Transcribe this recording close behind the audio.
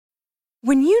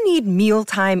When you need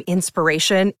mealtime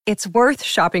inspiration, it's worth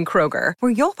shopping Kroger,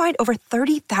 where you'll find over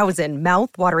 30,000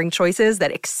 mouth-watering choices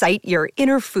that excite your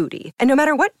inner foodie. And no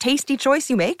matter what tasty choice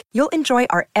you make, you'll enjoy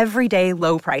our everyday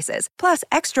low prices, plus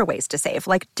extra ways to save,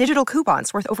 like digital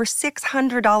coupons worth over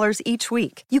 $600 each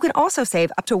week. You can also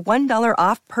save up to $1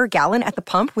 off per gallon at the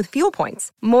pump with fuel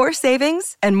points. More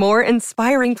savings and more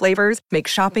inspiring flavors make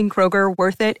shopping Kroger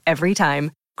worth it every time.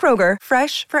 Kroger,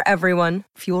 fresh for everyone.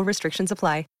 Fuel restrictions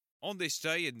apply. On this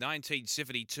day in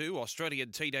 1972,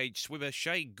 Australian teenage swimmer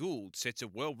Shay Gould sets a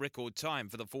world record time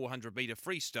for the 400-metre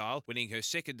freestyle, winning her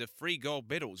second of 3 gold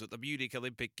medals at the Munich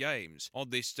Olympic Games. On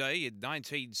this day in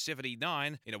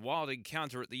 1979, in a wild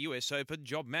encounter at the US Open,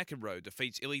 John McEnroe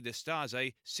defeats Ilie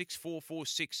Nastase 6-4,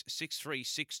 4-6, 6-3,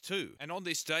 6-2. And on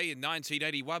this day in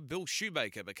 1981, Bill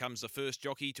Shoemaker becomes the first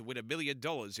jockey to win $1 million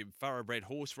in thoroughbred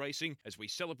horse racing. As we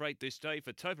celebrate this day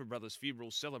for Topper Brothers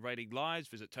Funerals Celebrating Lives,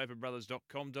 visit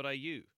topperbrothers.com.au.